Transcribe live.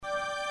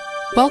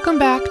Welcome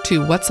back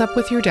to What's Up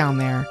With Your Down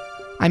There.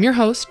 I'm your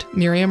host,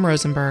 Miriam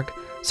Rosenberg,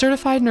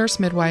 certified nurse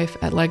midwife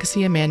at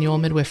Legacy Emmanuel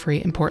Midwifery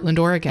in Portland,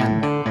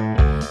 Oregon.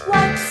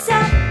 What's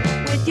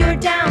up with your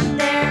down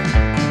there?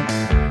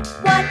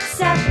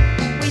 What's up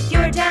with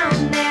your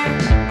down there?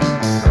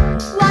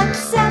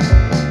 What's up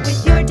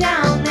with your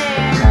down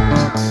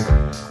there?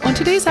 On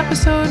today's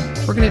episode,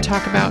 we're going to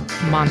talk about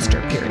monster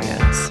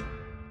periods.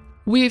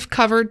 We've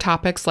covered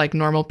topics like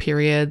normal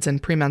periods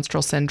and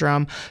premenstrual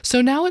syndrome,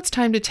 so now it's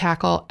time to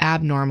tackle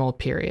abnormal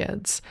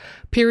periods.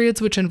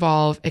 Periods which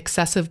involve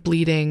excessive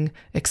bleeding,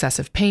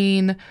 excessive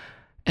pain,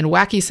 and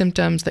wacky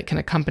symptoms that can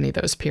accompany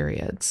those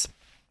periods.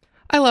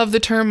 I love the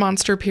term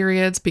monster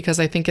periods because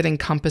I think it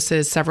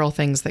encompasses several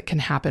things that can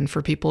happen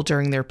for people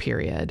during their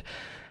period.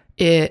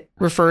 It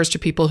refers to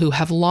people who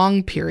have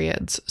long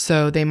periods,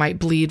 so they might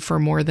bleed for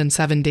more than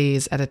 7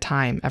 days at a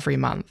time every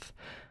month.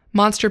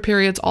 Monster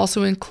periods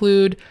also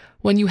include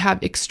when you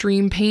have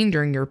extreme pain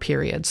during your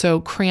period, so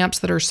cramps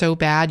that are so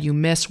bad you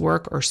miss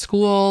work or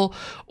school,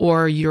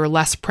 or you're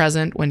less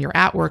present when you're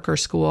at work or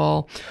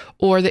school,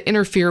 or that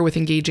interfere with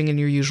engaging in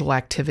your usual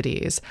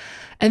activities.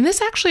 And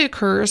this actually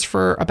occurs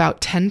for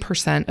about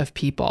 10% of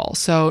people,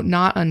 so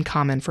not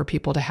uncommon for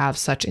people to have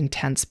such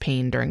intense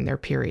pain during their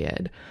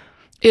period.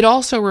 It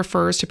also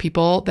refers to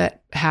people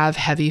that have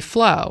heavy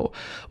flow,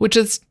 which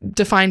is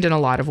defined in a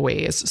lot of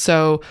ways.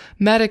 So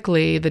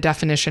medically, the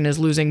definition is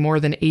losing more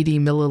than 80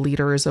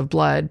 milliliters of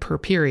blood per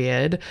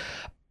period,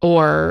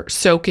 or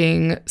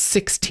soaking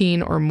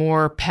 16 or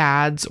more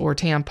pads or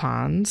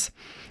tampons.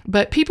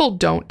 But people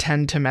don't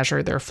tend to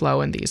measure their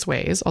flow in these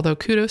ways, although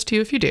kudos to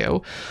you if you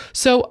do.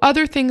 So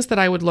other things that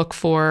I would look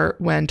for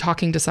when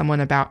talking to someone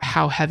about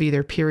how heavy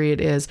their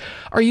period is,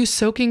 are you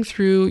soaking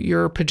through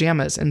your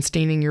pajamas and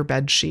staining your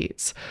bed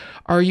sheets?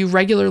 Are you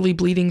regularly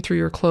bleeding through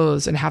your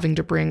clothes and having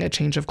to bring a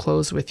change of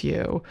clothes with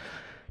you?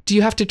 Do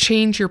you have to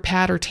change your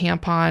pad or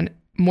tampon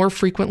more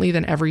frequently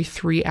than every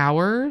 3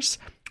 hours?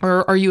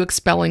 Or are you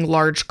expelling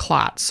large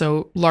clots,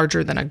 so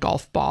larger than a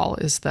golf ball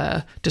is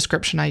the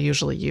description I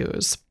usually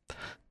use.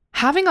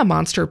 Having a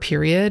monster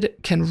period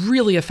can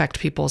really affect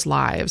people's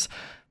lives.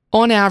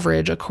 On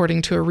average,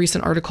 according to a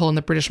recent article in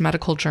the British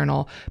Medical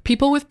Journal,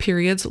 people with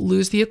periods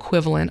lose the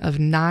equivalent of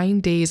 9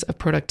 days of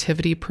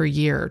productivity per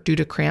year due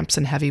to cramps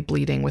and heavy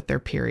bleeding with their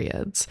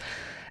periods.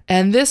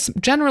 And this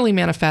generally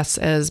manifests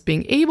as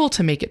being able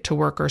to make it to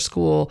work or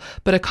school,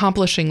 but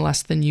accomplishing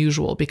less than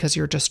usual because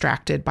you're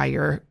distracted by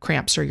your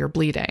cramps or your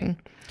bleeding.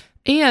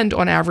 And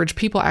on average,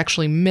 people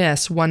actually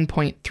miss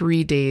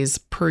 1.3 days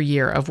per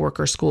year of work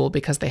or school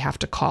because they have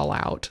to call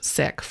out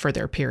sick for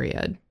their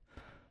period.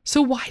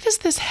 So why does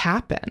this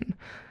happen?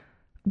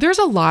 There's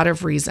a lot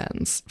of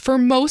reasons. For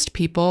most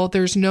people,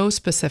 there's no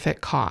specific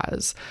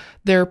cause.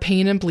 Their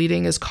pain and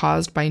bleeding is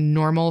caused by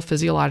normal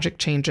physiologic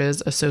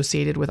changes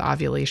associated with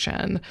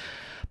ovulation.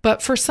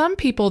 But for some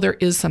people, there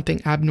is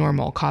something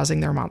abnormal causing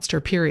their monster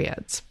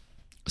periods.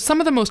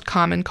 Some of the most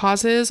common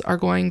causes are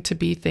going to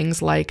be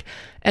things like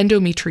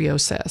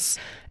endometriosis.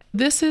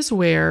 This is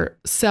where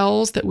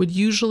cells that would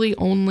usually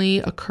only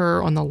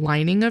occur on the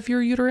lining of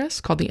your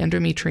uterus, called the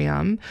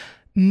endometrium,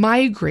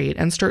 migrate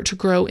and start to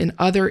grow in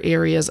other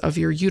areas of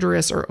your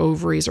uterus or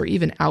ovaries or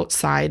even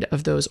outside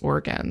of those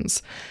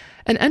organs.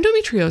 And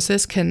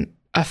endometriosis can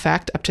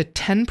affect up to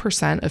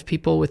 10% of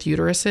people with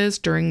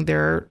uteruses during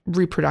their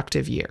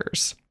reproductive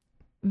years.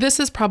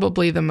 This is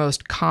probably the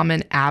most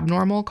common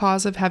abnormal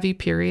cause of heavy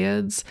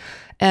periods,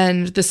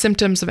 and the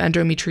symptoms of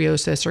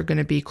endometriosis are going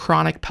to be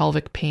chronic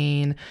pelvic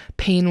pain,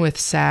 pain with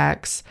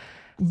sex,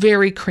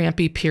 very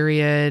crampy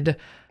period,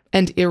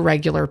 and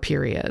irregular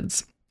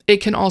periods. It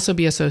can also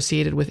be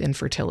associated with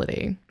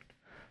infertility.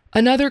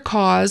 Another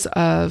cause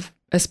of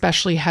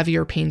especially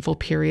heavier painful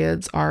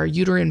periods are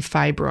uterine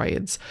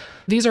fibroids.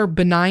 These are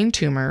benign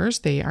tumors,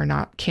 they are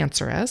not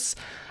cancerous,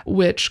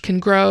 which can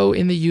grow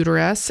in the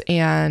uterus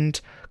and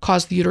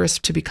cause the uterus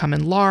to become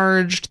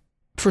enlarged.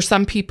 For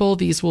some people,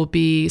 these will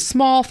be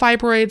small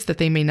fibroids that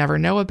they may never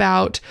know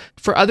about.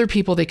 For other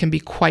people, they can be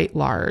quite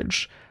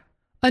large.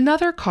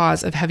 Another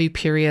cause of heavy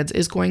periods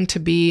is going to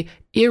be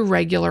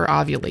irregular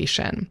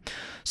ovulation.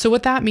 So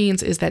what that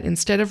means is that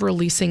instead of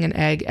releasing an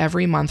egg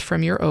every month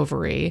from your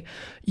ovary,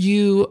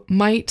 you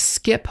might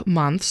skip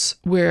months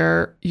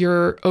where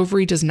your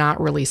ovary does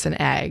not release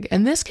an egg.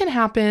 And this can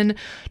happen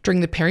during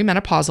the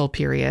perimenopausal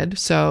period.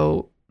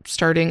 So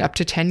starting up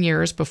to 10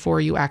 years before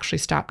you actually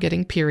stop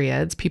getting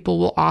periods, people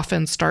will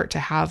often start to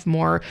have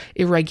more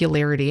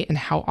irregularity in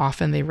how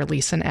often they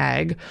release an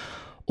egg.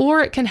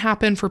 Or it can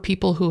happen for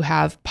people who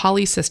have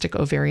polycystic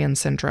ovarian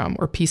syndrome,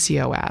 or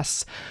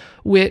PCOS,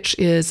 which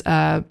is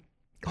a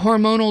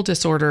hormonal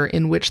disorder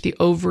in which the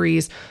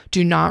ovaries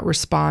do not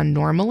respond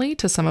normally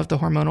to some of the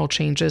hormonal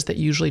changes that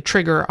usually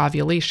trigger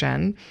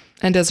ovulation.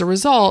 And as a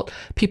result,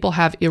 people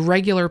have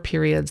irregular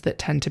periods that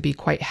tend to be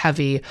quite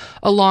heavy,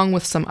 along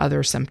with some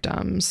other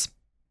symptoms.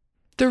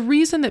 The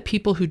reason that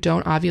people who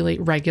don't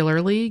ovulate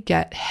regularly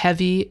get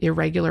heavy,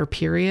 irregular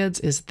periods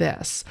is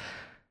this.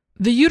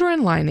 The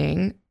uterine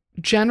lining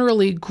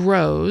generally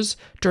grows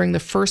during the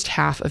first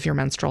half of your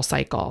menstrual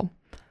cycle.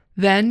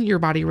 Then your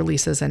body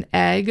releases an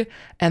egg,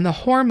 and the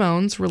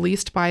hormones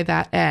released by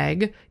that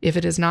egg, if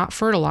it is not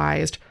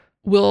fertilized,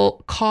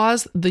 will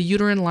cause the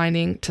uterine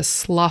lining to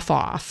slough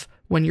off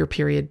when your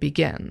period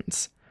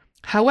begins.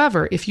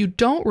 However, if you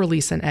don't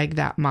release an egg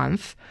that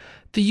month,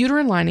 the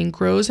uterine lining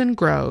grows and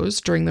grows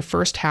during the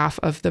first half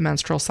of the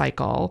menstrual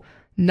cycle.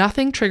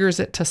 Nothing triggers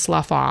it to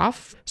slough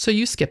off, so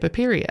you skip a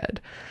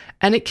period.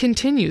 And it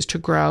continues to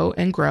grow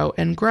and grow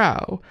and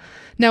grow.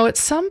 Now, at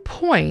some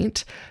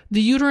point,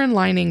 the uterine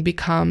lining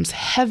becomes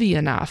heavy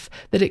enough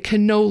that it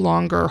can no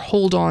longer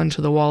hold on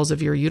to the walls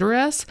of your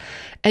uterus,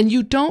 and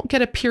you don't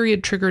get a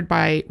period triggered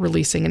by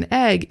releasing an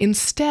egg.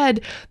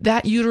 Instead,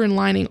 that uterine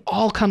lining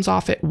all comes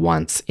off at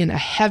once in a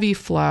heavy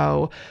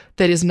flow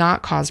that is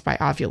not caused by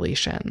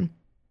ovulation.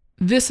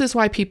 This is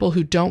why people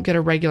who don't get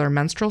a regular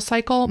menstrual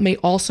cycle may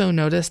also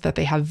notice that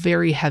they have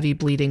very heavy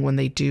bleeding when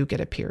they do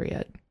get a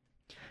period.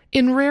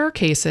 In rare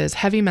cases,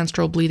 heavy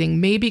menstrual bleeding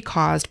may be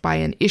caused by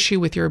an issue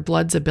with your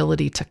blood's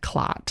ability to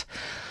clot.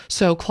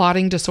 So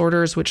clotting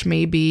disorders, which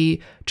may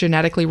be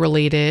genetically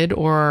related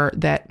or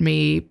that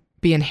may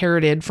be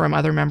inherited from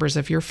other members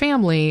of your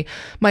family,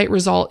 might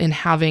result in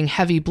having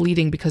heavy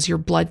bleeding because your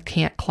blood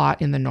can't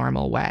clot in the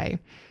normal way.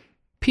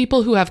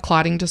 People who have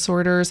clotting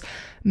disorders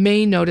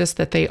may notice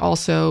that they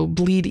also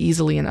bleed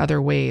easily in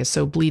other ways.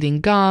 So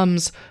bleeding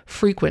gums,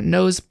 frequent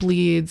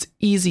nosebleeds,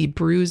 easy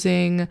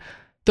bruising.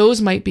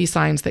 Those might be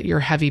signs that your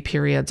heavy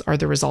periods are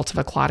the result of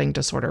a clotting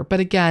disorder. But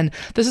again,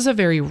 this is a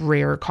very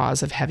rare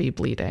cause of heavy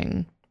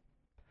bleeding.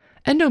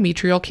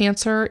 Endometrial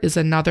cancer is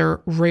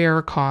another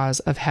rare cause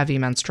of heavy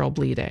menstrual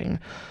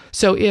bleeding.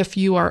 So if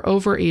you are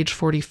over age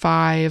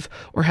 45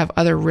 or have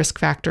other risk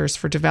factors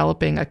for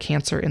developing a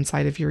cancer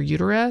inside of your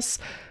uterus,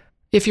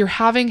 if you're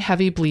having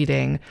heavy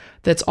bleeding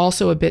that's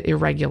also a bit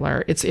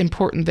irregular, it's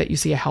important that you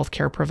see a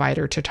healthcare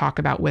provider to talk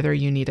about whether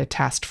you need a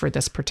test for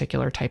this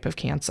particular type of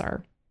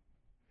cancer.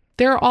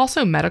 There are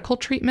also medical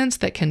treatments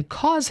that can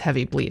cause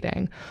heavy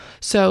bleeding.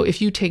 So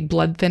if you take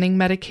blood thinning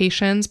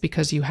medications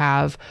because you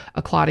have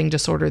a clotting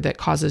disorder that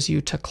causes you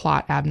to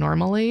clot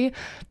abnormally,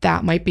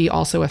 that might be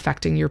also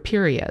affecting your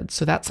period.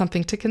 So that's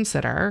something to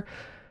consider.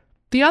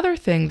 The other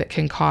thing that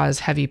can cause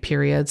heavy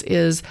periods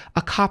is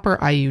a copper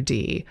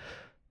IUD.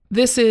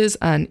 This is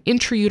an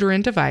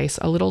intrauterine device,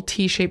 a little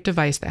T-shaped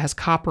device that has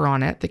copper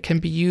on it that can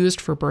be used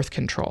for birth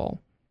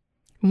control.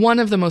 One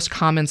of the most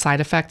common side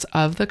effects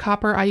of the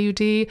copper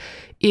IUD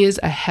is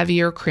a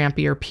heavier,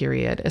 crampier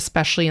period,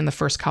 especially in the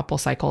first couple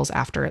cycles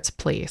after it's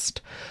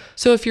placed.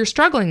 So if you're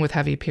struggling with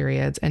heavy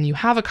periods and you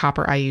have a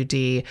copper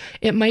IUD,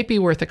 it might be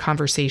worth a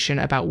conversation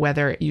about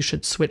whether you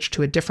should switch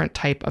to a different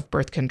type of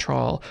birth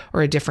control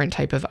or a different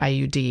type of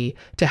IUD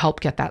to help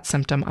get that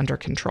symptom under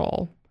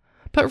control.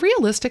 But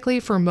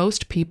realistically, for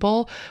most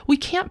people, we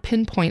can't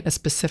pinpoint a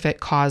specific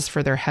cause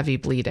for their heavy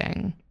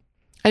bleeding.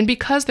 And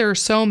because there are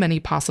so many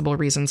possible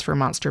reasons for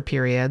monster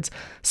periods,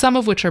 some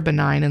of which are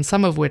benign and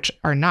some of which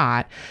are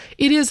not,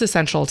 it is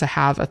essential to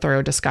have a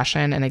thorough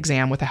discussion and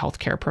exam with a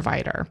healthcare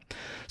provider.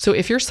 So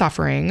if you're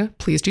suffering,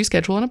 please do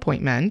schedule an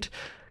appointment.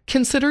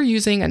 Consider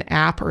using an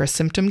app or a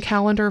symptom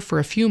calendar for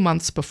a few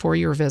months before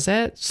your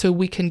visit so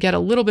we can get a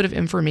little bit of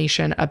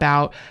information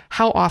about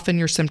how often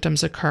your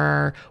symptoms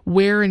occur,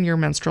 where in your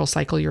menstrual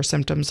cycle your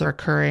symptoms are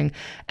occurring,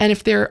 and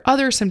if there are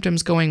other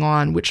symptoms going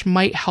on which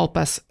might help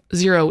us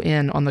zero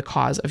in on the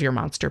cause of your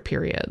monster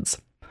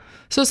periods.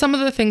 So some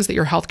of the things that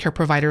your healthcare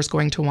provider is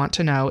going to want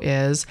to know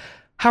is,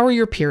 how are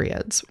your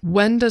periods?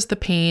 When does the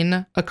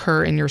pain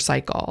occur in your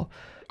cycle?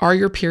 Are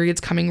your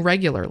periods coming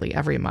regularly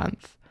every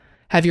month?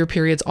 Have your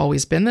periods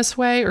always been this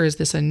way, or is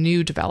this a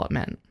new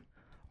development?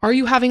 Are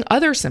you having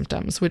other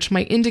symptoms which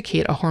might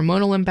indicate a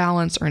hormonal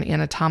imbalance or an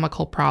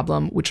anatomical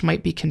problem which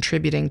might be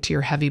contributing to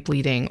your heavy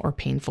bleeding or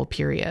painful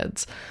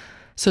periods?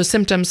 So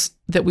symptoms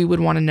that we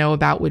would want to know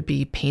about would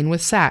be pain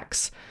with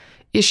sex,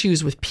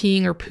 issues with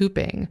peeing or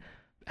pooping,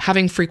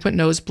 having frequent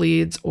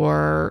nosebleeds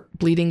or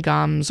bleeding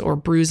gums or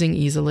bruising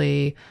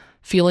easily,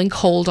 feeling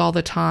cold all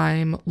the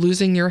time,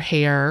 losing your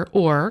hair,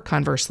 or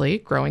conversely,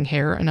 growing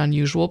hair in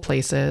unusual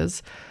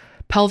places,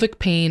 pelvic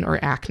pain,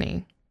 or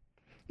acne.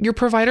 Your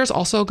provider's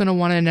also going to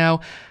want to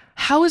know,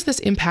 how is this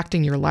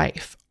impacting your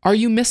life? Are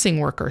you missing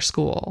work or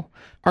school?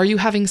 Are you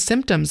having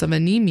symptoms of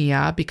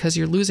anemia because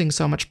you're losing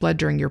so much blood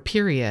during your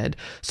period,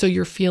 so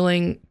you're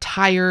feeling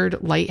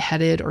tired,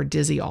 lightheaded, or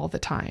dizzy all the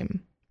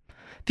time?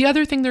 The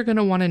other thing they're going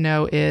to want to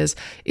know is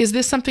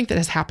this something that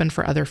has happened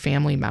for other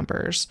family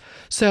members?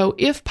 So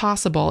if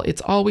possible,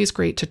 it's always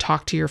great to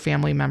talk to your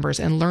family members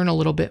and learn a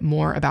little bit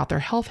more about their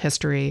health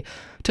history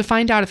to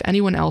find out if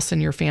anyone else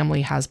in your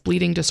family has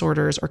bleeding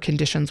disorders or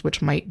conditions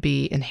which might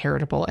be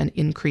inheritable and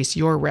increase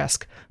your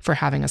risk for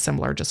having a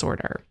similar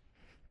disorder.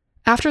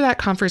 After that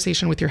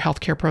conversation with your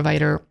healthcare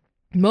provider,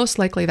 most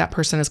likely that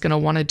person is going to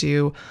want to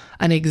do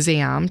an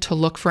exam to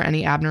look for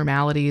any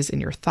abnormalities in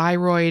your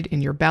thyroid,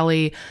 in your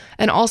belly,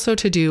 and also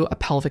to do a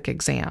pelvic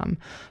exam.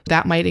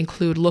 That might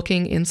include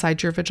looking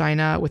inside your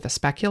vagina with a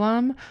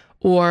speculum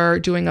or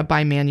doing a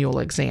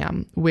bimanual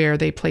exam where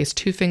they place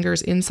 2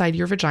 fingers inside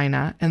your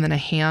vagina and then a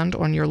hand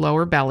on your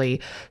lower belly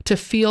to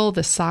feel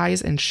the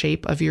size and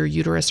shape of your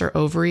uterus or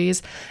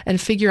ovaries and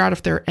figure out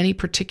if there are any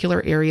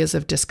particular areas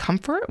of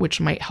discomfort,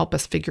 which might help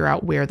us figure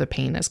out where the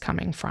pain is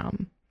coming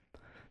from.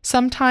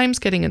 Sometimes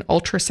getting an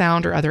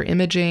ultrasound or other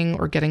imaging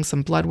or getting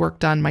some blood work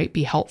done might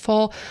be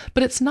helpful,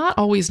 but it's not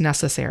always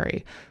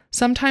necessary.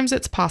 Sometimes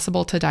it's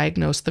possible to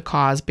diagnose the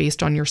cause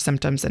based on your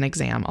symptoms and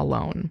exam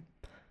alone.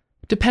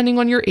 Depending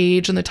on your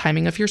age and the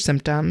timing of your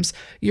symptoms,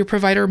 your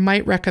provider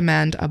might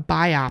recommend a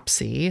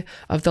biopsy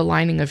of the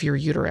lining of your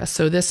uterus.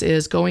 So this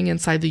is going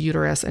inside the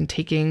uterus and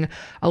taking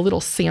a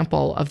little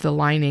sample of the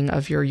lining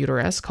of your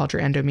uterus, called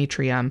your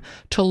endometrium,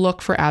 to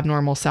look for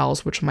abnormal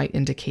cells which might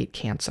indicate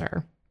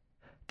cancer.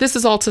 This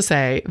is all to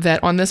say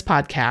that on this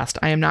podcast,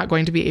 I am not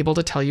going to be able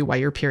to tell you why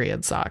your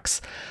period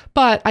sucks,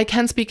 but I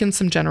can speak in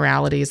some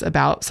generalities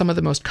about some of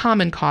the most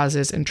common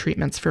causes and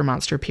treatments for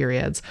monster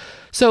periods.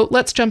 So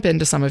let's jump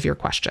into some of your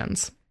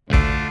questions.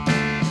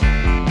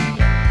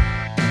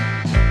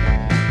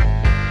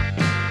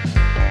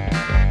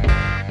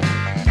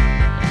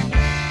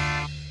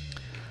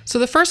 So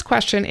the first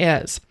question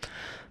is,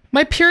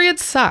 my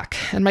periods suck,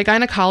 and my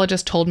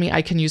gynecologist told me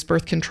I can use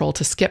birth control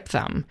to skip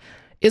them.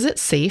 Is it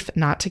safe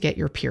not to get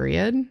your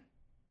period?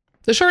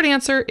 The short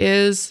answer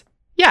is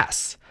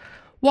yes.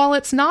 While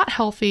it's not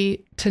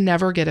healthy to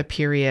never get a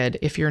period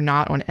if you're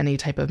not on any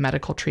type of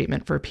medical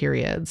treatment for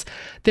periods,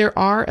 there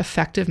are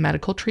effective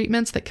medical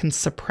treatments that can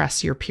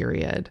suppress your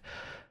period.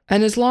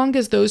 And as long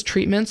as those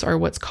treatments are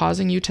what's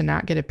causing you to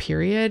not get a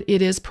period,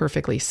 it is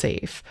perfectly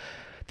safe.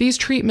 These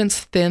treatments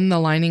thin the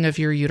lining of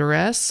your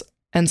uterus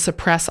and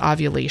suppress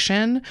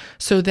ovulation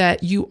so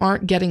that you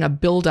aren't getting a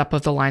buildup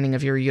of the lining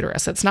of your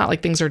uterus. It's not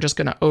like things are just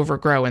going to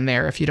overgrow in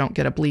there if you don't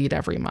get a bleed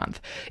every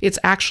month. It's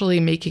actually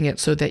making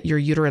it so that your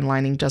uterine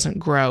lining doesn't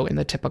grow in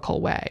the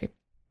typical way.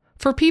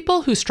 For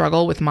people who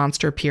struggle with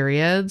monster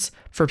periods,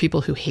 for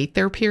people who hate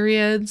their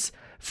periods,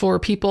 for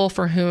people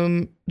for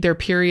whom their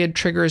period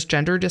triggers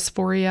gender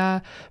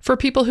dysphoria, for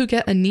people who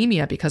get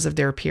anemia because of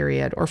their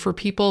period, or for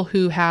people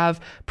who have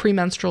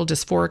premenstrual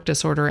dysphoric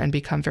disorder and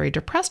become very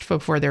depressed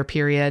before their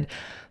period,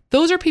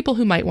 those are people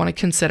who might want to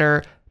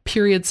consider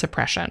period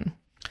suppression.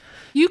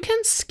 You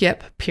can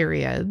skip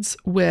periods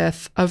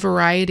with a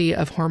variety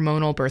of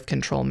hormonal birth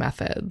control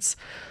methods.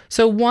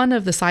 So one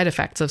of the side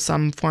effects of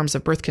some forms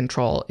of birth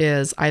control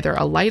is either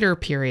a lighter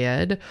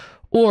period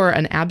or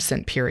an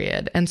absent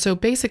period. And so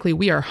basically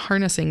we are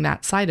harnessing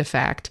that side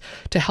effect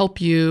to help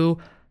you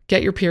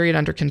get your period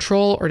under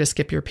control or to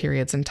skip your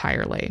periods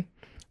entirely.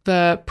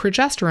 The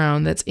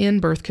progesterone that's in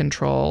birth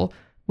control,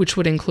 which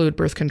would include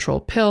birth control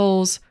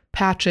pills,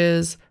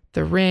 patches,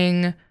 the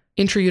ring,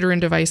 intrauterine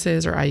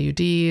devices or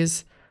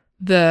IUDs,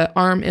 the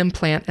arm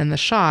implant, and the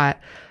shot,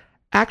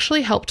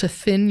 actually help to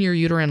thin your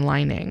uterine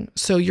lining.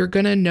 So you're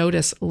going to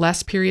notice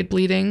less period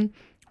bleeding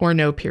or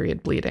no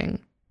period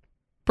bleeding.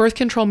 Birth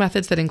control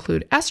methods that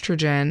include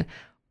estrogen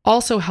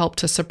also help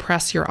to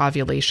suppress your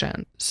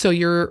ovulation, so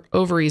your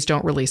ovaries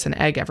don't release an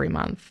egg every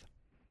month.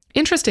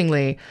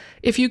 Interestingly,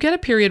 if you get a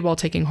period while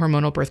taking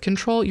hormonal birth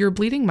control, your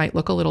bleeding might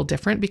look a little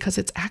different because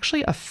it's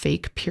actually a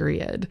fake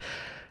period.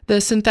 The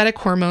synthetic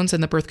hormones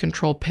in the birth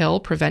control pill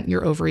prevent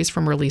your ovaries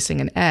from releasing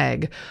an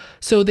egg,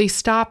 so they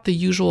stop the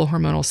usual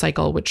hormonal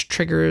cycle, which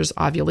triggers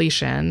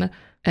ovulation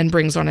and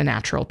brings on a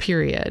natural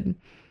period.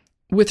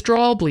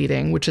 Withdrawal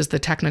bleeding, which is the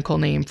technical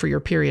name for your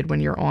period when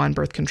you're on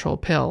birth control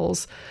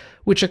pills,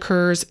 which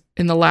occurs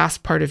in the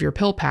last part of your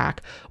pill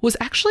pack, was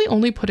actually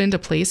only put into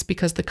place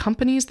because the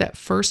companies that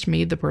first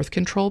made the birth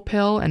control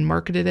pill and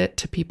marketed it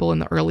to people in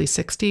the early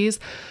 60s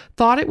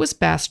thought it was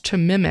best to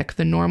mimic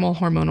the normal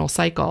hormonal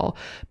cycle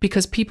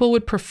because people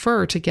would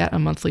prefer to get a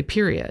monthly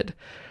period.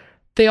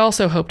 They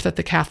also hoped that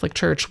the Catholic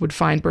Church would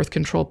find birth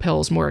control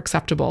pills more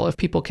acceptable if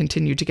people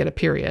continued to get a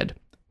period,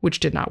 which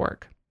did not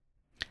work.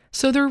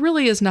 So there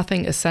really is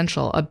nothing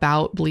essential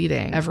about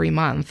bleeding every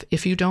month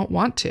if you don't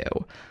want to.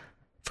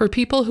 For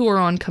people who are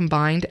on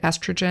combined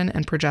estrogen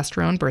and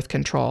progesterone birth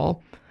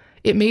control,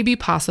 it may be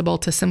possible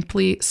to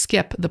simply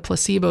skip the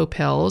placebo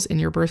pills in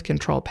your birth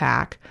control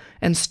pack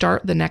and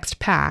start the next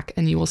pack,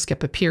 and you will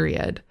skip a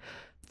period.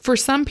 For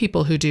some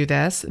people who do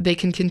this, they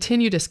can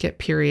continue to skip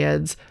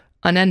periods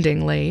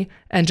unendingly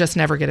and just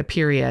never get a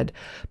period.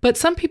 But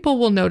some people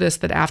will notice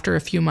that after a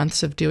few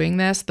months of doing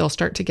this, they'll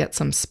start to get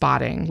some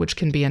spotting, which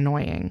can be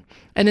annoying.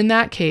 And in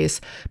that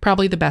case,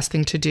 probably the best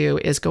thing to do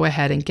is go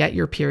ahead and get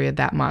your period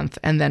that month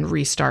and then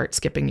restart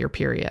skipping your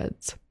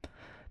periods.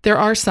 There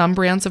are some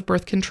brands of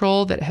birth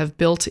control that have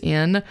built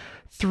in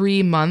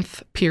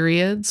 3-month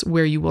periods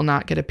where you will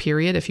not get a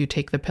period if you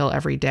take the pill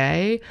every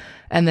day,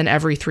 and then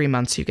every 3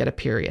 months you get a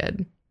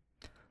period.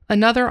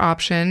 Another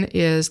option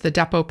is the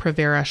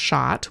Depo-Provera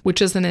shot,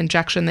 which is an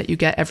injection that you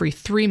get every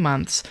 3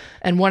 months,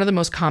 and one of the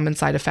most common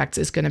side effects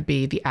is going to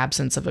be the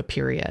absence of a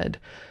period.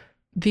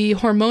 The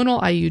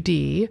hormonal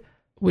IUD,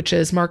 which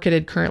is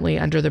marketed currently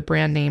under the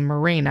brand name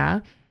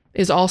Mirena,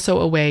 is also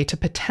a way to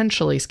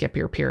potentially skip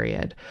your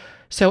period.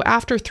 So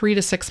after 3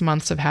 to 6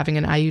 months of having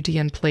an IUD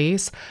in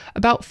place,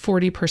 about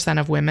 40%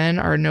 of women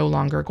are no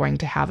longer going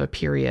to have a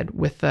period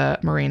with the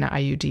Mirena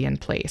IUD in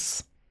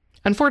place.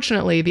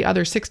 Unfortunately, the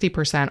other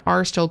 60%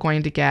 are still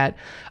going to get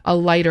a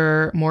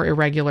lighter, more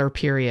irregular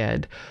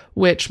period,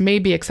 which may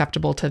be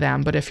acceptable to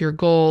them. But if your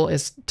goal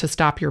is to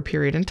stop your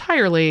period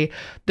entirely,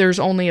 there's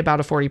only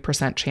about a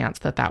 40% chance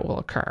that that will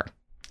occur.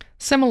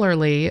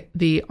 Similarly,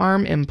 the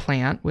arm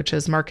implant, which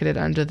is marketed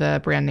under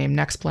the brand name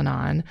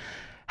Nexplanon,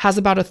 has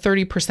about a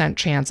 30%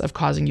 chance of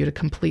causing you to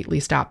completely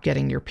stop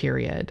getting your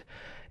period.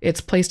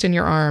 It's placed in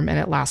your arm and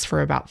it lasts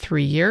for about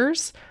 3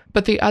 years,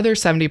 but the other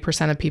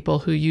 70% of people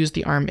who use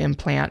the arm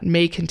implant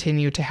may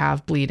continue to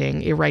have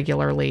bleeding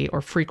irregularly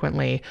or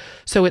frequently,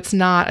 so it's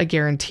not a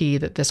guarantee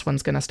that this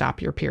one's going to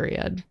stop your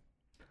period.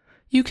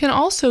 You can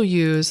also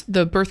use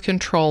the birth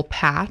control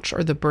patch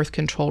or the birth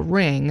control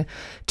ring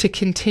to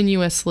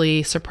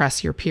continuously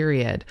suppress your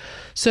period.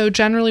 So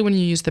generally when you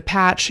use the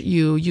patch,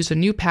 you use a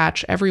new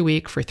patch every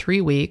week for 3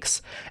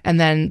 weeks, and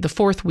then the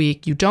 4th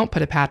week you don't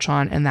put a patch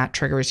on and that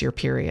triggers your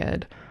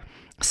period.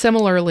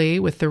 Similarly,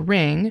 with the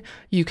ring,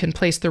 you can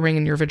place the ring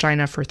in your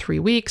vagina for 3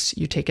 weeks,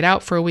 you take it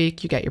out for a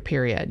week, you get your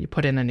period, you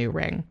put in a new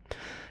ring.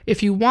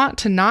 If you want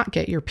to not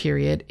get your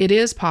period, it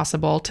is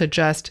possible to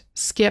just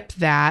skip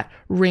that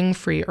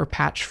ring-free or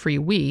patch-free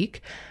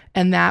week,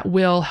 and that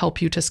will help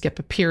you to skip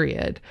a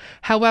period.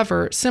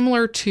 However,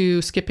 similar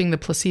to skipping the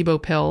placebo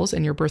pills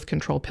in your birth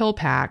control pill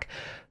pack,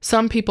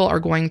 some people are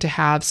going to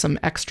have some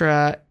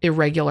extra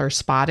irregular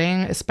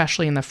spotting,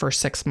 especially in the first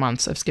 6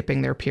 months of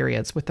skipping their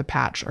periods with the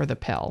patch or the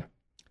pill.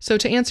 So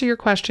to answer your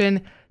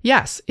question,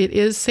 yes, it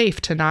is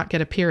safe to not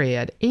get a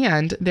period,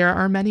 and there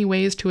are many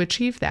ways to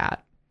achieve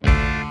that.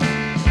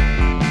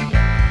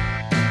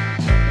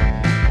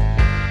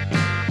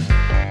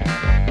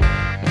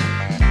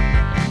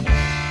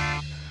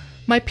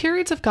 My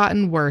periods have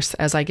gotten worse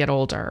as I get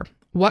older.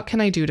 What can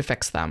I do to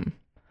fix them?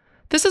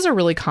 This is a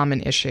really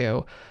common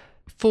issue.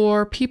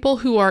 For people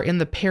who are in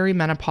the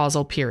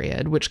perimenopausal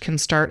period, which can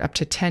start up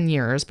to 10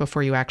 years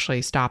before you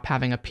actually stop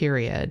having a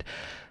period,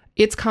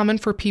 it's common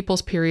for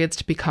people's periods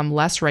to become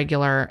less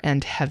regular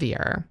and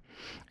heavier.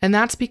 And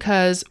that's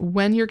because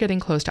when you're getting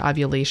close to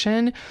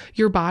ovulation,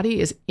 your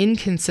body is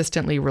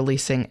inconsistently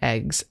releasing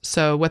eggs.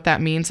 So what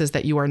that means is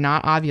that you are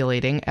not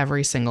ovulating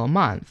every single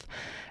month.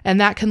 And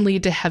that can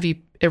lead to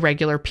heavy,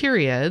 irregular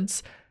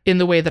periods in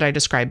the way that I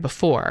described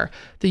before.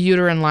 The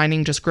uterine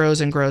lining just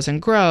grows and grows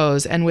and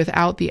grows, and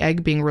without the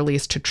egg being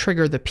released to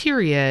trigger the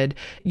period,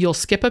 you'll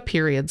skip a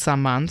period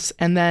some months,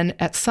 and then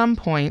at some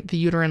point, the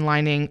uterine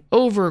lining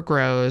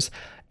overgrows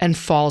and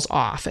falls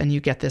off, and you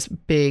get this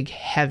big,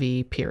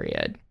 heavy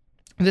period.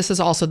 This is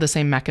also the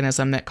same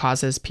mechanism that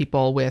causes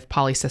people with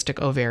polycystic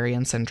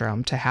ovarian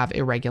syndrome to have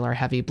irregular,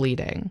 heavy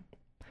bleeding.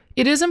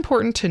 It is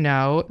important to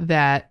know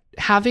that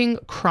having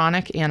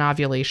chronic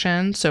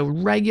anovulation, so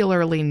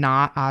regularly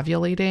not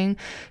ovulating,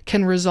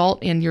 can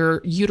result in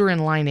your uterine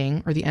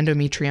lining or the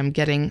endometrium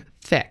getting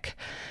thick.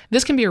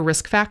 This can be a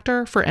risk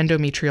factor for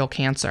endometrial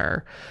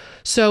cancer.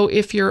 So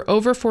if you're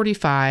over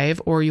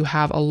 45 or you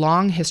have a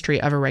long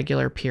history of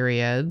irregular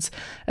periods,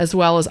 as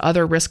well as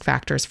other risk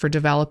factors for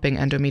developing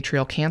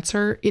endometrial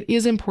cancer, it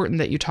is important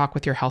that you talk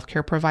with your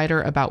healthcare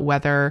provider about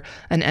whether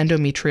an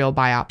endometrial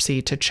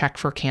biopsy to check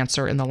for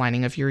cancer in the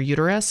lining of your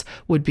uterus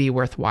would be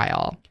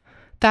worthwhile.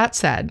 That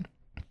said,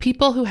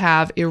 people who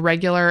have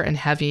irregular and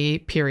heavy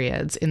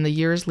periods in the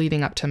years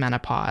leading up to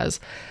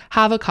menopause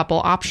have a couple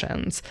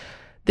options.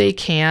 They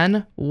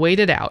can wait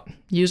it out,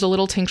 use a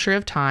little tincture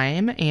of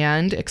time,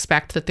 and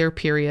expect that their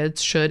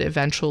periods should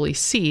eventually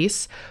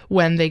cease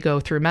when they go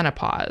through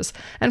menopause.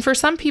 And for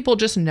some people,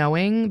 just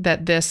knowing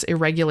that this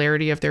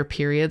irregularity of their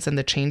periods and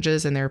the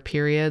changes in their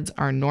periods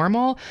are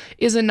normal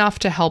is enough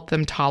to help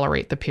them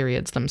tolerate the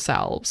periods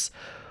themselves.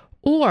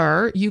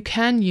 Or you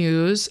can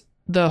use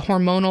the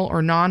hormonal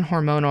or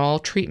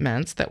non-hormonal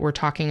treatments that we're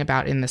talking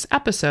about in this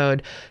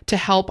episode to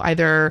help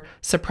either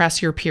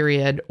suppress your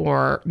period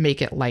or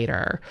make it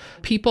lighter.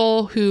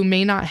 People who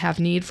may not have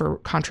need for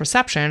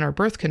contraception or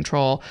birth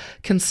control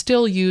can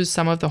still use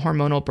some of the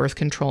hormonal birth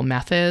control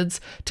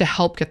methods to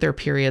help get their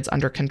periods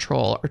under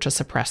control or to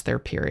suppress their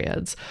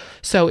periods.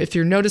 So if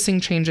you're noticing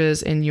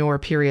changes in your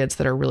periods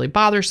that are really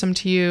bothersome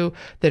to you,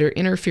 that are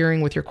interfering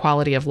with your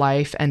quality of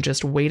life, and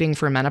just waiting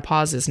for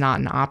menopause is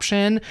not an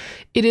option,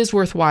 it is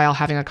worthwhile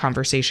having a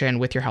conversation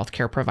with your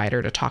healthcare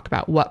provider to talk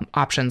about what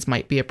options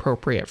might be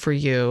appropriate for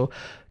you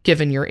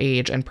given your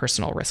age and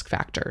personal risk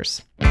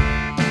factors.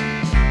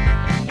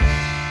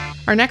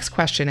 Our next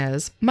question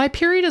is, my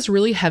period is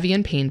really heavy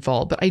and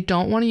painful, but I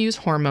don't want to use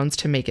hormones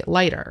to make it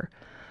lighter.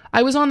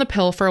 I was on the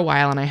pill for a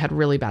while and I had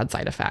really bad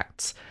side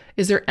effects.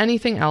 Is there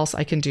anything else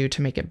I can do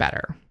to make it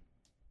better?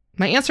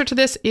 My answer to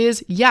this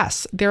is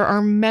yes, there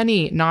are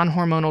many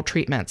non-hormonal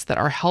treatments that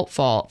are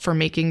helpful for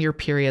making your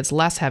periods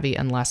less heavy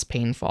and less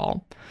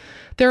painful.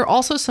 There are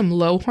also some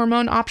low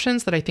hormone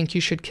options that I think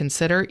you should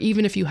consider,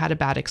 even if you had a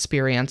bad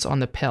experience on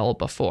the pill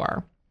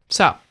before.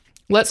 So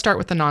Let's start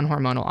with the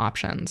non-hormonal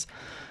options.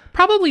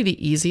 Probably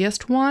the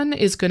easiest one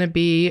is going to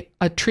be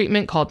a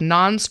treatment called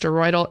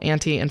non-steroidal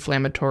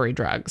anti-inflammatory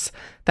drugs.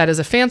 That is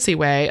a fancy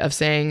way of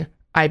saying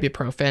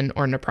ibuprofen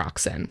or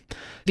naproxen.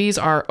 These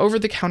are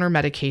over-the-counter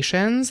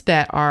medications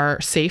that are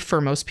safe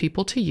for most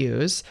people to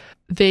use.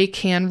 They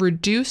can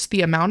reduce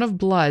the amount of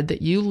blood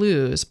that you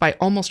lose by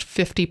almost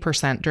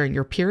 50% during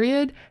your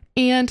period,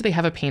 and they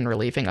have a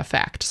pain-relieving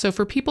effect. So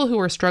for people who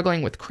are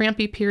struggling with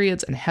crampy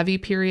periods and heavy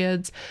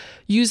periods,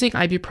 using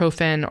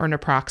ibuprofen or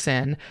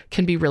naproxen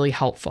can be really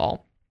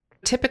helpful.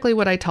 Typically,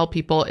 what I tell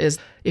people is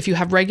if you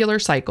have regular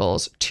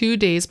cycles, 2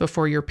 days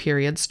before your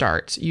period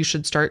starts, you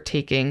should start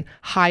taking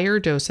higher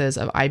doses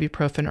of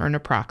ibuprofen or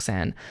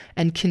naproxen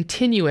and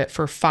continue it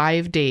for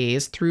 5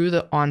 days through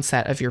the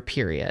onset of your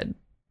period.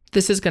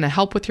 This is going to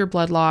help with your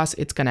blood loss.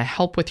 It's going to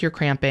help with your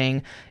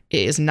cramping.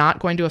 It is not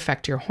going to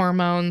affect your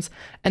hormones.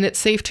 And it's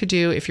safe to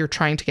do if you're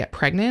trying to get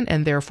pregnant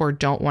and therefore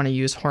don't want to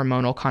use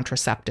hormonal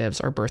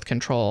contraceptives or birth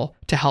control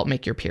to help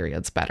make your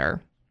periods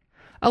better.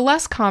 A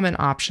less common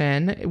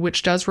option,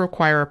 which does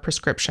require a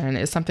prescription,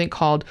 is something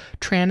called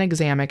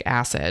tranexamic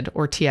acid,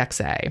 or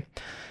TXA.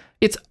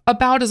 It's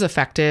about as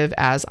effective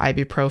as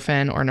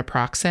ibuprofen or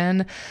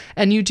naproxen,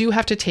 and you do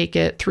have to take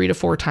it 3 to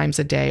 4 times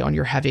a day on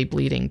your heavy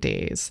bleeding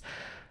days.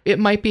 It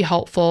might be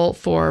helpful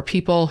for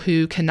people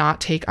who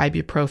cannot take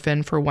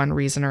ibuprofen for one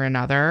reason or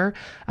another,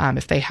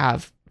 if they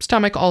have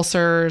stomach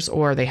ulcers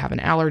or they have an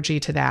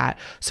allergy to that.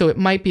 So it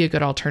might be a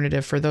good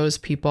alternative for those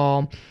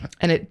people,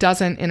 and it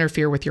doesn't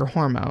interfere with your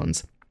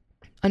hormones.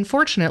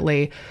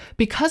 Unfortunately,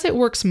 because it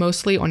works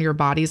mostly on your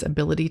body's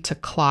ability to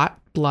clot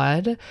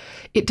blood,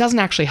 it doesn't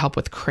actually help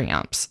with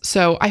cramps.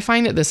 So I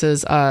find that this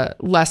is a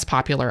less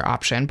popular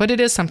option, but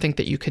it is something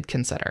that you could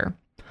consider.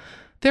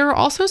 There are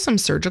also some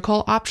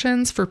surgical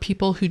options for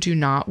people who do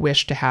not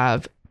wish to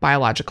have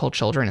biological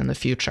children in the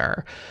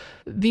future.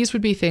 These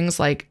would be things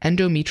like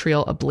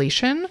endometrial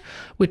ablation,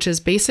 which is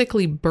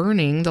basically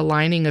burning the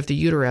lining of the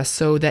uterus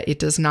so that it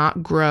does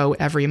not grow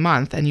every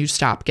month and you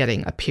stop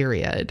getting a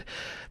period.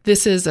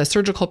 This is a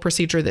surgical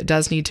procedure that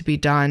does need to be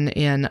done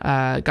in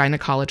a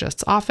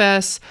gynecologist's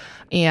office.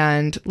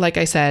 And like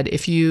I said,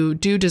 if you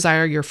do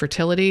desire your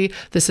fertility,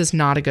 this is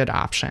not a good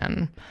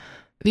option.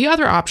 The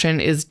other option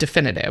is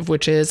definitive,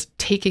 which is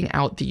taking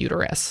out the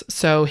uterus.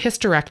 So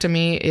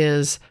hysterectomy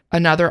is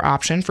another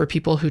option for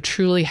people who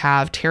truly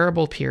have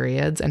terrible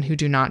periods and who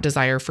do not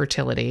desire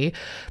fertility.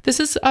 This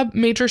is a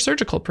major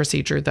surgical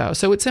procedure, though,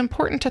 so it's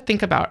important to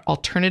think about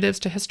alternatives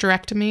to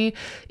hysterectomy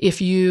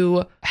if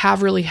you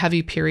have really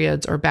heavy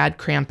periods or bad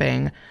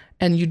cramping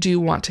and you do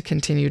want to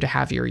continue to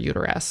have your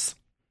uterus.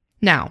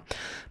 Now,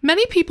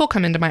 many people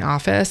come into my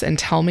office and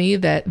tell me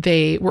that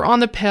they were on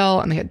the pill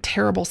and they had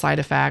terrible side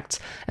effects,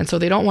 and so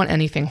they don't want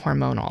anything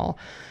hormonal.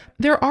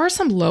 There are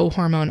some low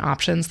hormone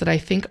options that I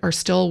think are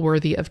still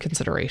worthy of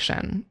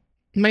consideration.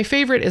 My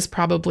favorite is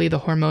probably the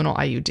hormonal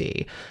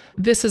IUD.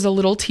 This is a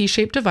little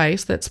T-shaped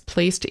device that's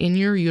placed in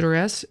your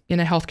uterus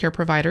in a healthcare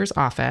provider's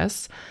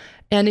office,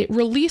 and it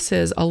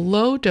releases a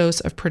low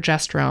dose of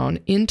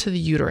progesterone into the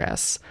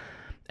uterus.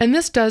 And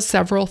this does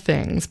several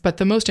things, but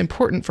the most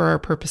important for our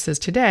purposes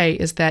today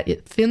is that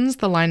it thins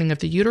the lining of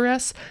the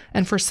uterus,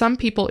 and for some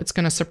people, it's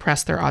going to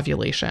suppress their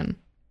ovulation.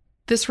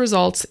 This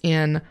results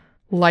in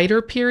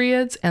lighter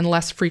periods and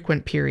less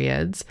frequent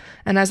periods.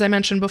 And as I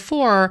mentioned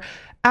before,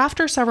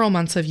 after several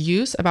months of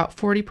use, about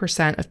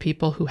 40% of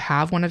people who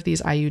have one of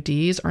these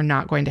IUDs are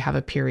not going to have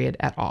a period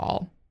at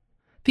all.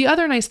 The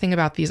other nice thing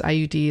about these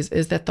IUDs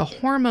is that the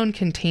hormone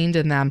contained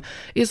in them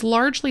is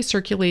largely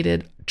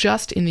circulated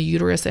just in the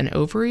uterus and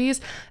ovaries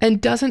and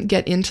doesn't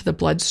get into the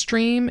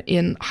bloodstream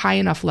in high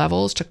enough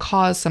levels to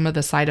cause some of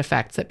the side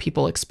effects that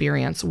people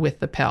experience with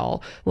the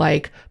pill,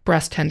 like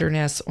breast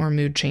tenderness or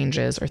mood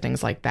changes or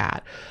things like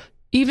that.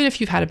 Even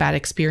if you've had a bad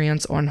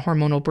experience on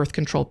hormonal birth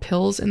control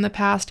pills in the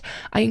past,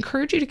 I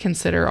encourage you to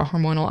consider a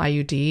hormonal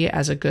IUD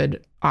as a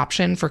good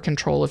option for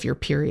control of your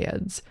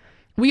periods.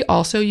 We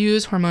also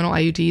use hormonal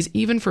IUDs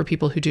even for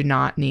people who do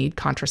not need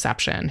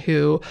contraception,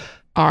 who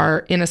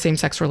are in a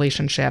same-sex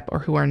relationship or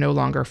who are no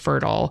longer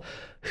fertile,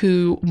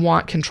 who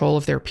want control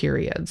of their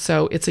periods.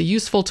 So it's a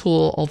useful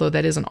tool, although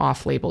that is an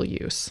off-label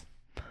use.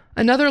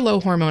 Another low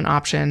hormone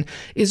option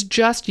is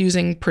just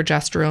using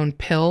progesterone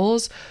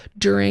pills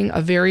during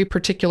a very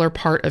particular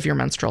part of your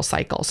menstrual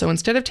cycle. So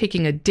instead of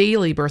taking a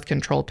daily birth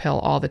control pill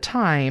all the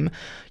time,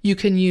 you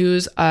can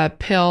use a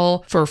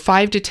pill for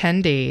 5 to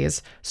 10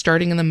 days,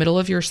 starting in the middle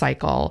of your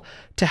cycle,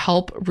 to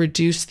help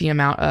reduce the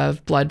amount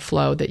of blood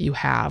flow that you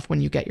have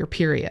when you get your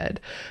period.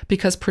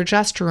 Because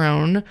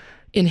progesterone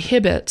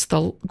inhibits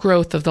the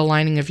growth of the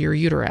lining of your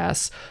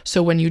uterus.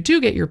 So when you do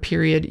get your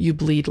period, you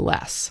bleed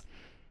less.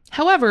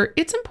 However,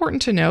 it's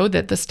important to know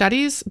that the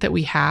studies that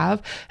we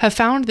have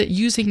found that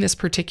using this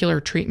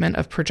particular treatment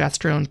of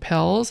progesterone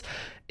pills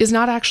is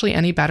not actually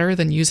any better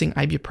than using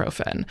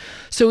ibuprofen.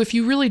 So if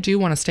you really do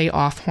want to stay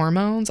off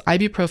hormones,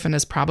 ibuprofen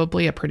is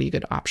probably a pretty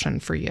good option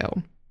for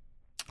you.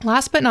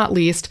 Last but not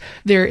least,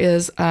 there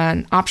is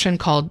an option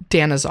called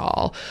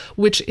danazol,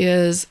 which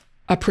is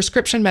a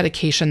prescription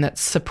medication that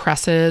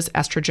suppresses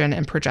estrogen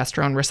and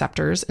progesterone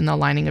receptors in the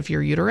lining of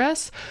your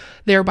uterus,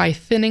 thereby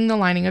thinning the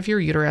lining of your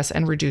uterus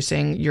and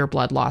reducing your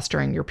blood loss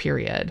during your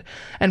period.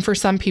 And for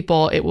some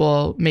people, it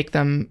will make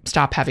them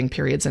stop having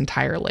periods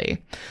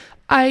entirely.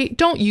 I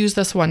don't use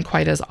this one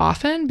quite as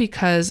often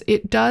because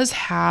it does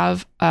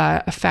have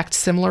an effect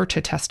similar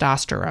to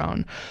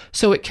testosterone.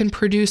 So it can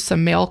produce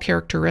some male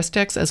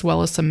characteristics as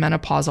well as some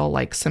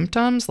menopausal-like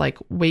symptoms like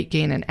weight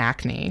gain and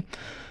acne.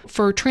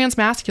 For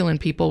transmasculine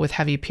people with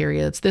heavy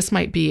periods, this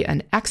might be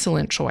an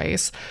excellent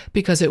choice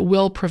because it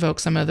will provoke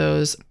some of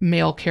those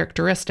male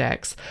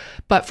characteristics.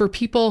 But for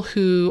people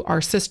who are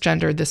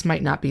cisgendered, this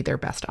might not be their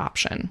best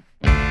option.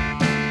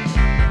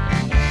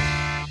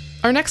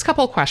 Our next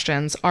couple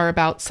questions are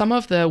about some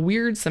of the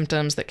weird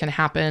symptoms that can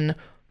happen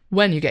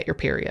when you get your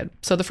period.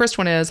 So the first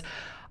one is,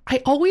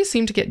 I always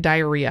seem to get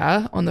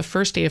diarrhea on the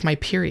first day of my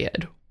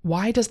period.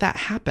 Why does that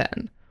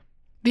happen?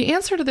 The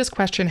answer to this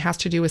question has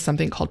to do with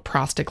something called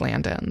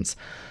prostaglandins.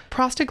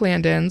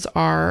 Prostaglandins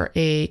are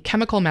a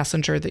chemical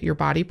messenger that your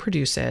body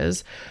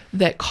produces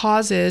that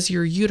causes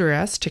your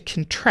uterus to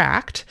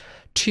contract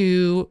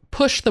to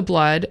push the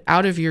blood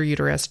out of your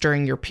uterus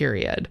during your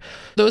period.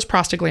 Those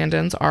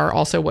prostaglandins are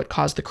also what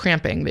cause the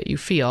cramping that you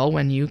feel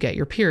when you get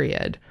your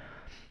period.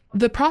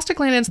 The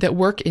prostaglandins that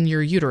work in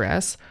your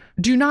uterus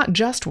do not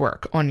just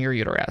work on your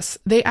uterus.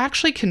 They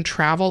actually can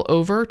travel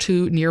over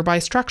to nearby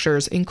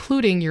structures,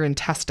 including your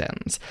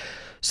intestines.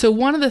 So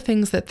one of the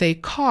things that they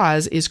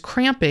cause is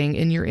cramping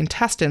in your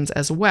intestines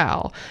as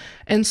well.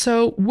 And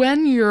so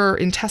when your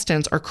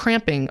intestines are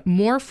cramping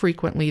more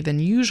frequently than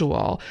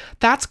usual,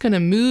 that's going to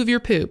move your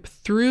poop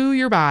through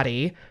your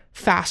body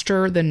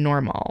faster than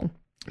normal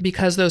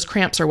because those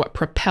cramps are what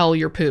propel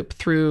your poop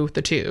through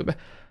the tube.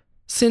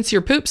 Since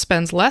your poop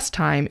spends less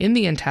time in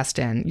the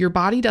intestine, your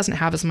body doesn't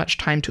have as much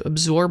time to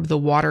absorb the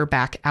water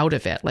back out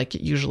of it like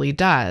it usually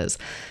does.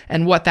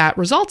 And what that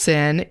results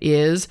in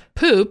is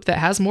poop that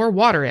has more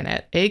water in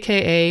it,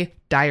 aka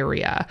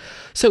diarrhea.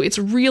 So it's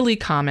really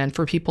common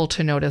for people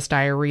to notice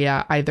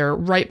diarrhea either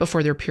right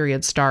before their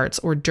period starts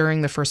or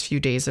during the first few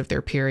days of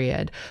their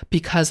period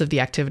because of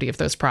the activity of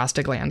those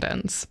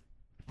prostaglandins.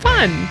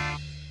 Fun!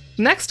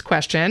 Next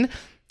question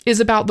is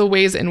about the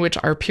ways in which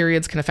our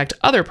periods can affect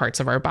other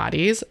parts of our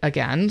bodies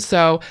again.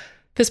 So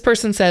this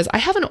person says, I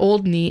have an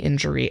old knee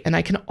injury and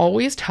I can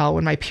always tell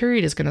when my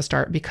period is going to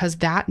start because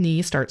that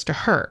knee starts to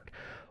hurt.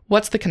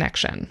 What's the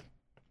connection?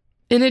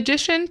 In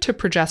addition to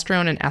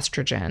progesterone and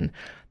estrogen,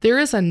 there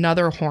is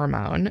another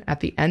hormone at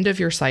the end of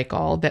your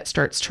cycle that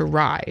starts to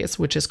rise,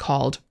 which is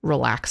called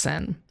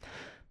relaxin.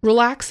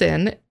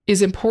 Relaxin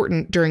is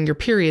important during your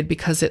period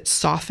because it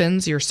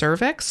softens your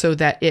cervix so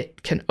that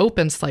it can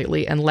open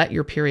slightly and let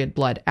your period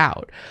blood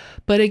out.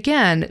 But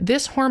again,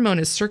 this hormone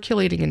is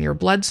circulating in your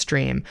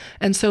bloodstream,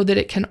 and so that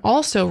it can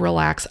also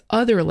relax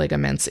other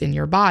ligaments in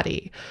your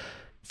body.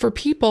 For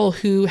people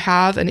who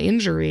have an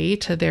injury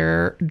to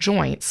their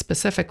joints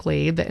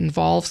specifically that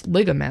involves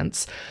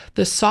ligaments,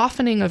 the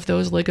softening of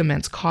those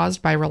ligaments caused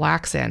by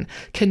relaxin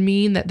can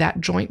mean that that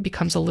joint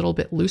becomes a little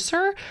bit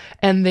looser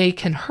and they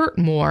can hurt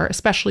more,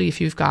 especially if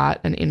you've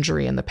got an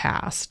injury in the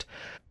past.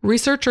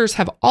 Researchers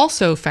have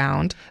also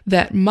found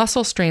that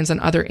muscle strains and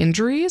other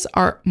injuries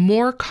are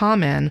more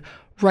common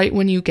right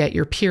when you get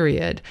your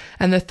period.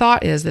 And the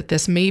thought is that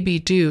this may be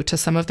due to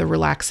some of the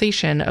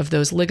relaxation of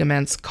those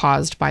ligaments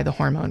caused by the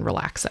hormone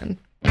relaxin.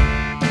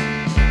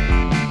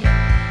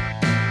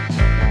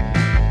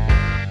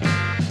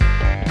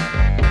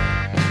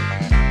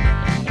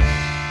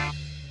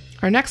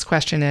 Our next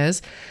question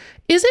is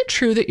it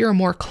true that you're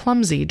more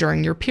clumsy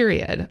during your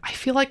period? I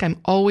feel like I'm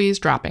always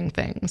dropping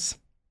things.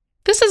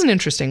 This is an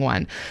interesting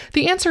one.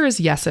 The answer is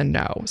yes and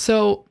no.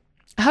 So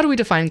how do we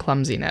define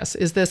clumsiness?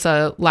 Is this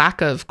a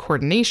lack of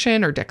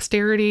coordination or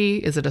dexterity?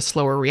 Is it a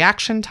slower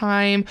reaction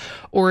time?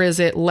 Or is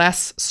it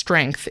less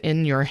strength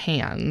in your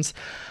hands?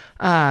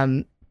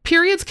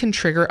 Periods can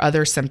trigger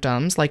other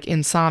symptoms like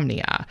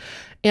insomnia.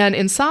 And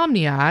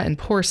insomnia and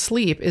poor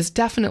sleep is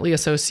definitely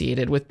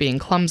associated with being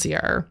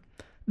clumsier.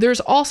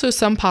 There's also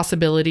some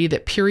possibility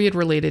that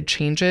period-related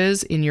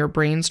changes in your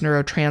brain's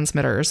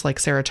neurotransmitters, like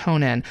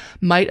serotonin,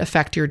 might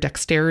affect your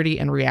dexterity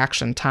and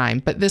reaction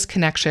time, but this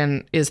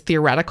connection is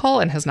theoretical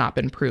and has not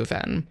been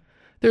proven.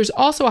 There's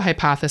also a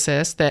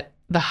hypothesis that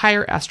the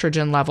higher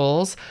estrogen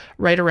levels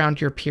right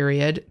around your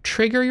period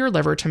trigger your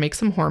liver to make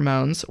some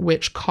hormones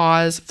which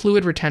cause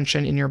fluid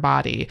retention in your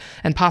body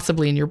and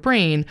possibly in your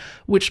brain,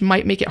 which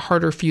might make it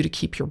harder for you to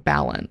keep your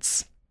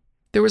balance.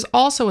 There was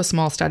also a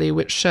small study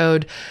which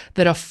showed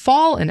that a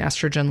fall in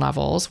estrogen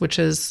levels, which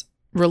is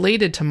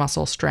related to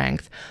muscle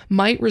strength,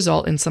 might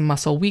result in some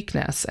muscle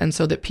weakness, and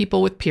so that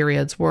people with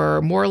periods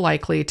were more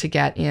likely to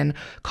get in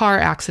car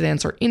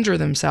accidents or injure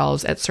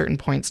themselves at certain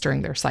points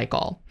during their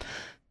cycle.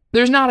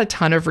 There's not a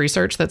ton of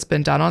research that's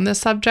been done on this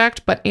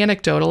subject, but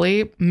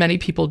anecdotally, many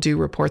people do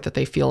report that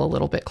they feel a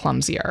little bit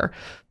clumsier.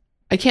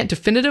 I can't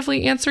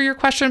definitively answer your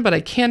question, but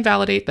I can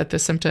validate that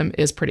this symptom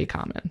is pretty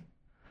common.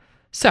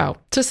 So,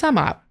 to sum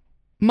up,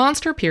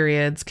 monster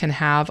periods can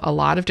have a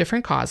lot of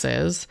different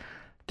causes.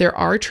 There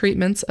are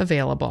treatments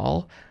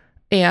available.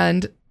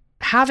 And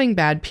having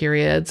bad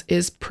periods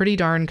is pretty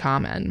darn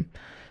common.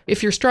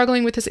 If you're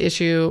struggling with this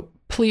issue,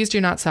 please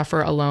do not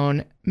suffer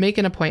alone. Make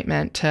an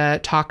appointment to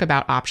talk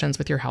about options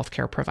with your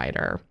healthcare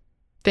provider.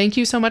 Thank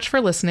you so much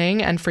for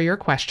listening and for your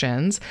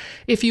questions.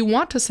 If you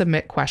want to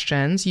submit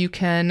questions, you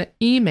can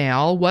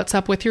email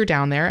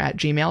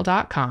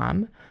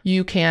whatsupwithyourdownThere@gmail.com.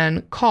 You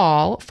can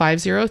call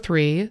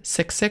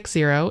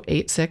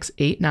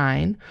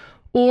 503-660-8689,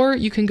 or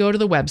you can go to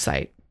the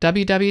website,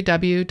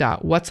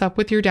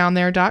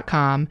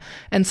 www.whatsupwithyourdownThere.com,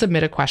 and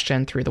submit a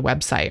question through the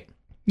website.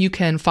 You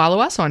can follow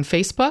us on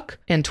Facebook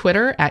and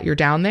Twitter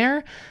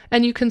 @YourDownThere,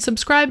 and you can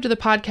subscribe to the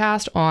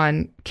podcast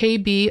on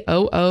kboo.fm.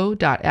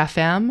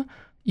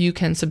 You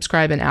can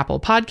subscribe in Apple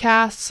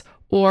Podcasts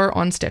or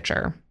on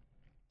Stitcher.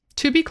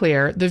 To be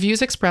clear, the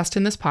views expressed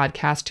in this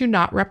podcast do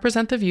not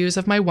represent the views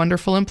of my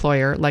wonderful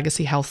employer,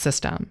 Legacy Health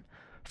System.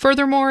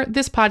 Furthermore,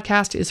 this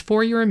podcast is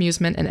for your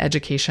amusement and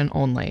education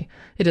only.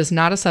 It is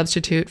not a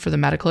substitute for the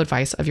medical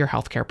advice of your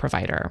healthcare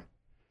provider.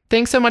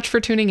 Thanks so much for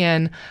tuning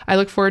in. I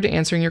look forward to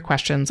answering your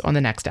questions on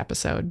the next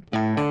episode.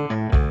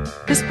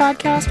 This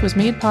podcast was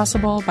made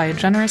possible by a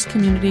generous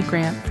community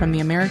grant from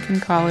the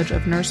American College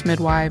of Nurse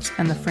Midwives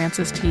and the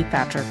Francis T.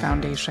 Thatcher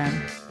Foundation.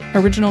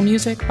 Original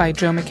music by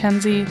Joe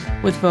McKenzie,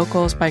 with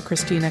vocals by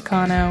Christina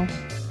Cano.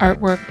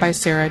 Artwork by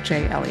Sarah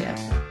J. Elliott.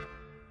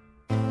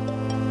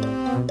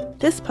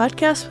 This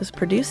podcast was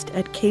produced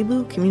at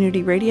KBOO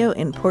Community Radio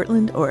in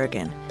Portland,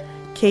 Oregon.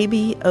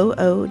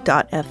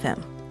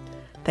 KBOO.FM.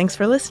 Thanks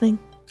for listening.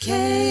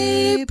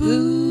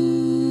 KBOO.